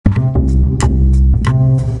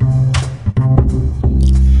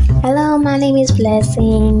is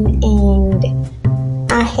Blessing,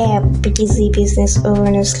 and I help busy business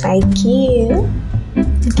owners like you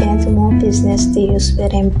get more business deals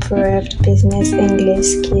with improved business English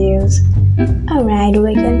skills. Alright,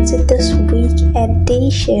 welcome to this week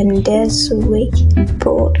edition, this week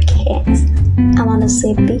podcast. I want to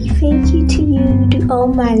say big thank you to you, to all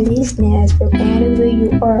my listeners, wherever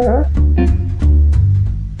you are.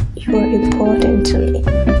 You are important to me.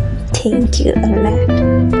 Thank you a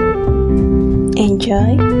lot.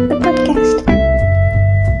 Enjoy the podcast.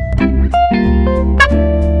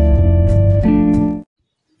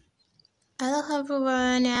 Hello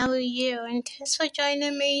everyone, how are you? And thanks for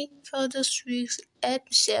joining me for this week's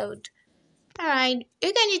episode. Alright,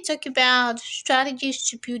 we're going to talk about strategies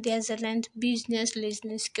to build excellent business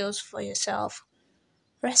listening skills for yourself.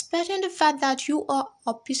 Respecting the fact that you are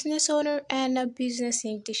a business owner and a business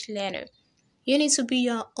English learner, you need to be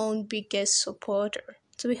your own biggest supporter.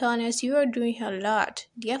 To be honest, you are doing a lot.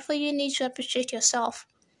 Therefore, you need to appreciate yourself.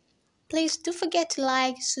 Please don't forget to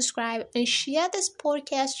like, subscribe, and share this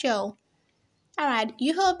podcast show. Alright,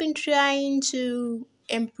 you have been trying to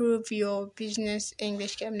improve your business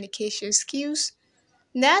English communication skills.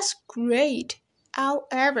 That's great.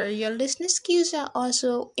 However, your listening skills are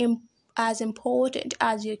also as important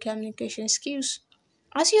as your communication skills.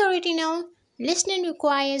 As you already know, listening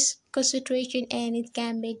requires concentration and it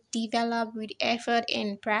can be developed with effort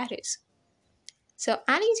and practice. So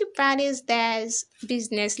I need to practice those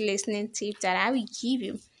business listening tips that I will give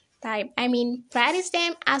you. Practice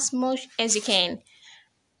them as much as you can.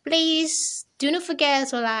 Please do not forget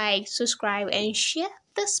to like, subscribe, and share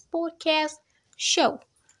this podcast show.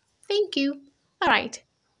 Thank you. Alright.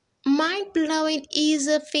 Mind blowing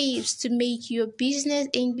easy tips to make your business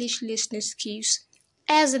English listening skills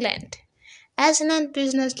excellent. Excellent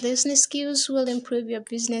business listening skills will improve your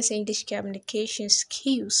business English communication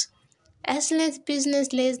skills. Excellent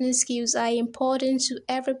business listening skills are important to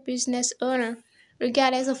every business owner,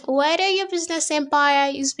 regardless of whether your business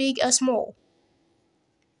empire is big or small.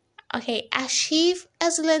 Okay, achieve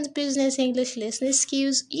excellent business English listening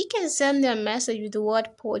skills. You can send them a message with the word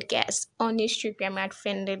podcast on Instagram at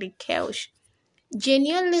Friendly Couch.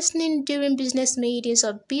 Genuine listening during business meetings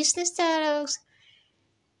or business dialogues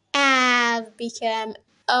have become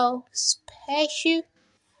a special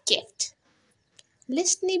gift.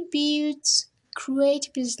 Listening builds great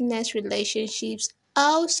business relationships,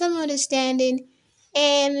 awesome understanding,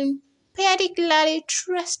 and particularly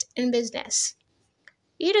trust in business.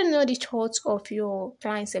 You don't know the thoughts of your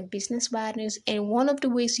clients and business partners, and one of the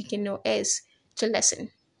ways you can know is to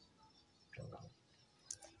listen.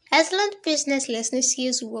 Excellent business listening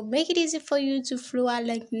skills will make it easy for you to flow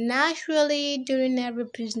along naturally during every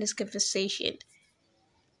business conversation.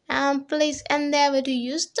 Please endeavor to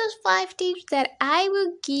use those 5 tips that I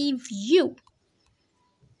will give you.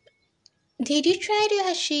 Did you try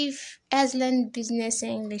to achieve excellent business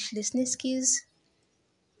English listening skills?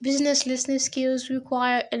 Business listening skills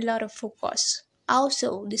require a lot of focus.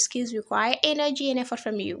 Also, the skills require energy and effort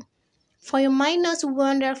from you. For your mind not to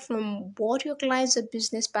wander from what your clients or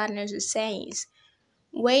business partners are saying.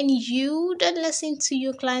 When you don't listen to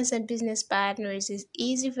your clients and business partners, it's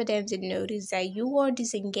easy for them to notice that you are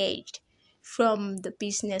disengaged from the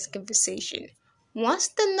business conversation. Once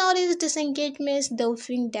they notice disengagement, they'll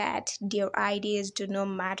think that their ideas do not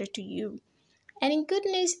matter to you. And the good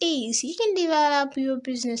news is you can develop your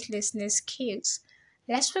business listening skills.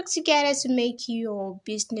 Let's work together to make your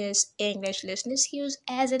business English listening skills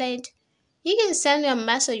excellent. You can send me a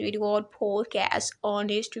message with the word podcast on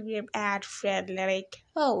Instagram at Friendly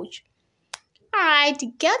Coach. Alright,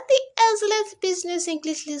 get the excellent business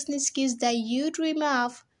English listening skills that you dream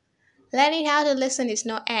of. Learning how to listen is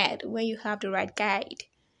not hard when you have the right guide.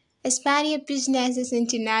 Expand your business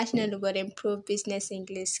internationally will improve business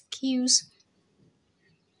English skills.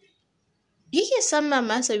 You can send me a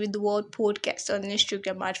message with the word podcast on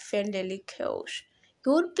Instagram at Friendly Coach.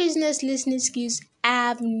 Good business listening skills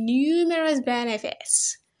have numerous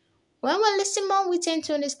benefits. When we listen more, we tend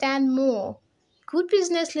to understand more. Good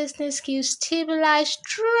business listening skills stabilize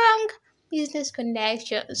strong business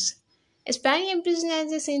connections. Expanding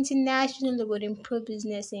businesses internationally would improve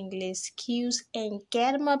business English skills, and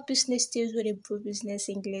get more business deals would improve business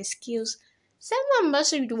English skills. Send me a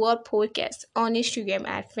message with the word podcast on Instagram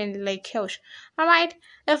at Friendly Coach. Alright,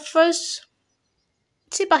 the first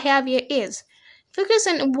tip I have here is focus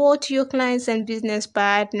on what your clients and business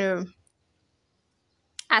partner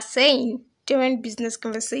are saying during business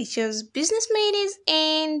conversations, business meetings,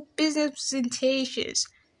 and business presentations.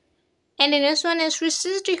 And the next one is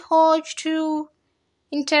resist the urge to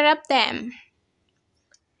interrupt them.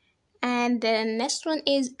 And the next one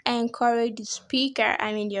is encourage the speaker,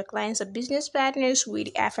 your clients or business partners with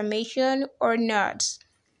affirmation or nods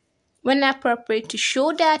when appropriate to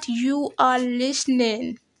show that you are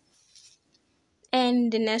listening.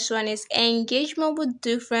 And the next one is engagement with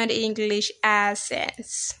different English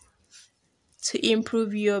accents to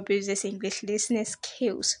improve your business English listening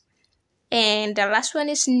skills. And the last one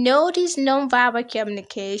is notice nonverbal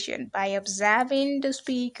communication by observing the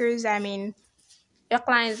speakers, your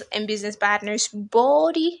clients and business partners'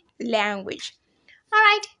 body language. All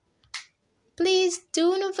right, please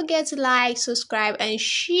do not forget to like, subscribe, and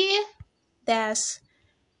share this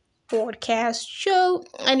podcast show.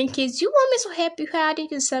 And in case you want me to help you out, you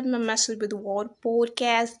can send me a message with the word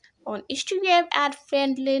podcast on Instagram at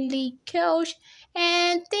Friendly Coach.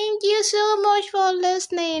 And thank you so much for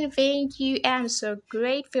listening. Thank you. I'm so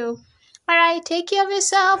grateful. All right, take care of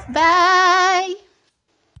yourself. Bye.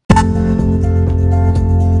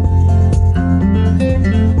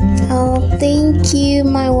 Oh, thank you,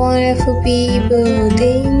 my wonderful people.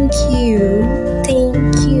 Thank you.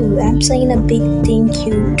 Thank you. I'm saying a big thank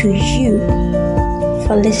you to you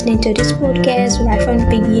for listening to this podcast right from the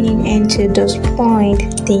beginning and to this point.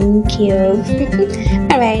 Thank you.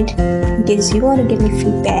 Alright, in case you want to give me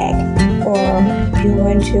feedback or you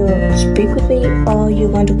want to speak with me or you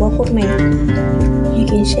want to work with me, you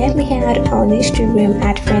can check me out on Instagram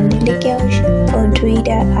at Friendly Couch, on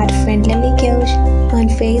Twitter at Friendly Couch, on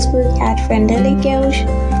Facebook at Friendly Couch,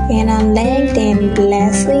 and on LinkedIn,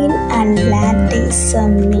 Blessing and Latte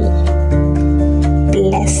Sunny.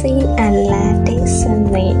 Blessing and Latte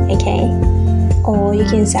Sunny, okay? Or you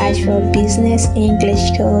can search for Business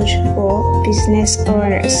English Coach for business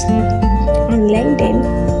owners. On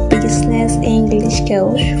LinkedIn, Business English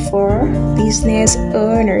Coach for business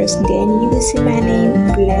owners. Then you will see my name,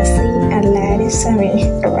 Blessing and Latte Sunny,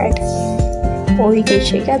 alright? Or you can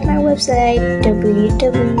check out my website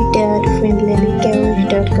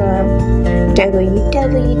www.friendlycoach.com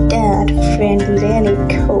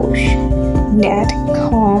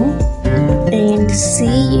www.friendlycoach.com and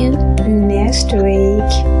see you next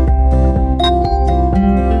week.